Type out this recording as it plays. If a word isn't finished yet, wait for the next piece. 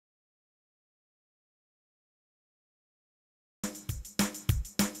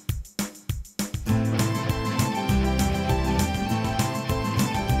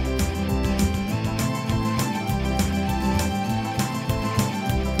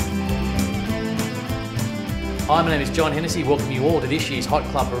Hi, my name is John Hennessy. Welcome you all to this year's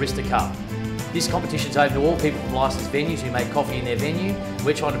HotClub Barista Cup. This competition is open to all people from licensed venues who make coffee in their venue.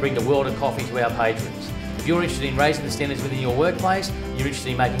 We're trying to bring the world of coffee to our patrons. If you're interested in raising the standards within your workplace, you're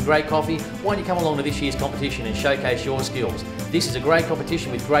interested in making great coffee, why don't you come along to this year's competition and showcase your skills. This is a great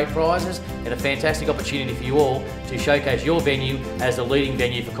competition with great prizes and a fantastic opportunity for you all to showcase your venue as the leading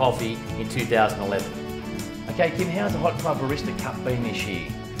venue for coffee in 2011. Okay, Kim, how's the HotClub Barista Cup been this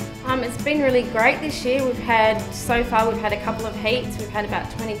year? It's been really great this year. So far we've had a couple of heats. We've had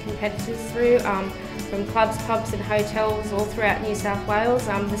about 20 competitors through from clubs, pubs and hotels all throughout New South Wales.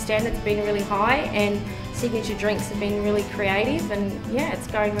 The standards have been really high and signature drinks have been really creative, and yeah, it's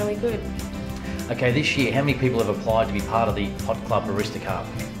going really good. Okay, this year how many people have applied to be part of the HotClub Barista Cup?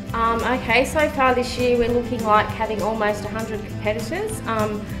 Okay, so far this year we're looking like having almost 100 competitors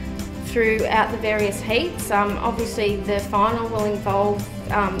throughout the various heats. Obviously the final will involve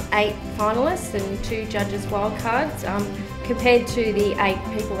 8 finalists and 2 judges wildcards. Compared to the 8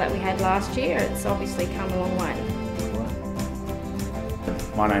 people that we had last year, it's obviously come a long way.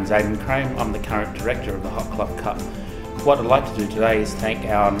 My name's Aidan Crane. I'm the current director of the HotClub Cup. What I'd like to do today is thank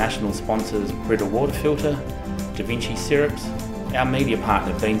our national sponsors BRITA Water Filter, Da Vinci Syrups, our media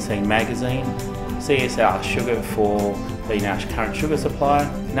partner Bean Scene Magazine, CSR Sugar for being our current sugar supplier,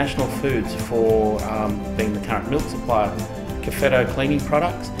 National Foods for being the current milk supplier, Cafetto cleaning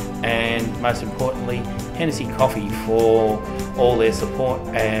products, and most importantly Hennessy Coffee for all their support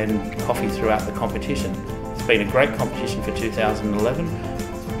and coffee throughout the competition. It's been a great competition for 2011.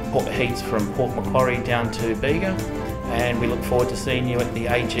 Heats from Port Macquarie down to Bega, and we look forward to seeing you at the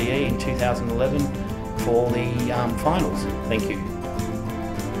AGE in 2011 for the finals. Thank you.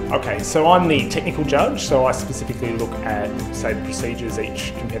 Okay, so I'm the technical judge, so I specifically look at, say, the procedures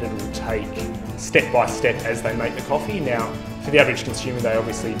each competitor will take step by step as they make the coffee. Now, for the average consumer, they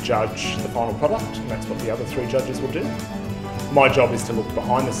obviously judge the final product, and that's what the other 3 judges will do. My job is to look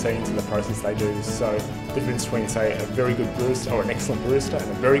behind the scenes in the process they do. So the difference between, say, a very good barista or an excellent barista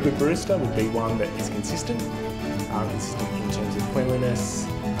and a very good barista would be one that is consistent in terms of cleanliness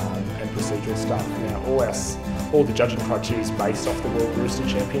and procedural stuff. Now, all the judging criteria is based off the World Barista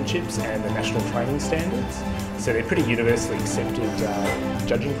Championships and the national training standards. So they're pretty universally accepted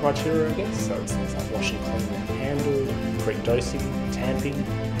judging criteria, I guess. So it's things like washing clean the handle, correct dosing, tamping,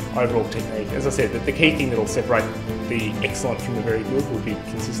 overall technique. As I said, the key thing that will separate the excellent from the very good will be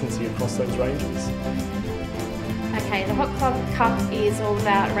consistency across those ranges. Okay, the HotClub Cup is all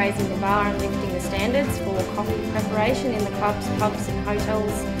about raising the bar and lifting the standards for coffee preparation in the clubs, pubs and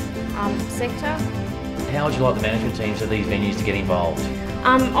hotels sector. How would you like the management teams of these venues to get involved?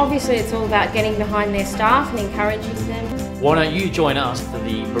 Obviously it's all about getting behind their staff and encouraging them. Why don't you join us for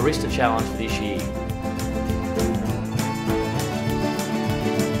the Barista Challenge for this year?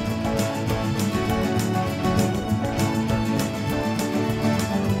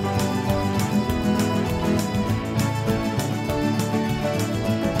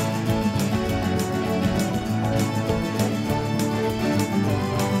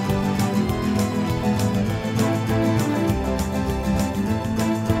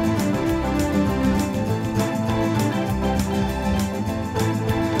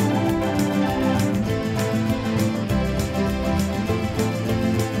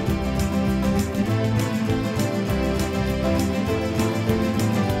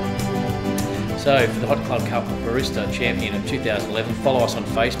 So for the HotClub Cup Barista Champion of 2011, follow us on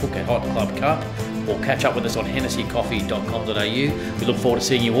Facebook at HotClub Cup or catch up with us on hennessycoffee.com.au. We look forward to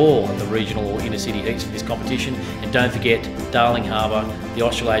seeing you all at the regional or inner city heats for this competition. And don't forget, Darling Harbour, the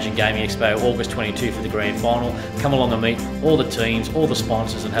Australasian Gaming Expo, August 22 for the grand final. Come along and meet all the teams, all the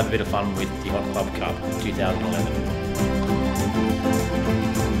sponsors and have a bit of fun with the HotClub Cup 2011.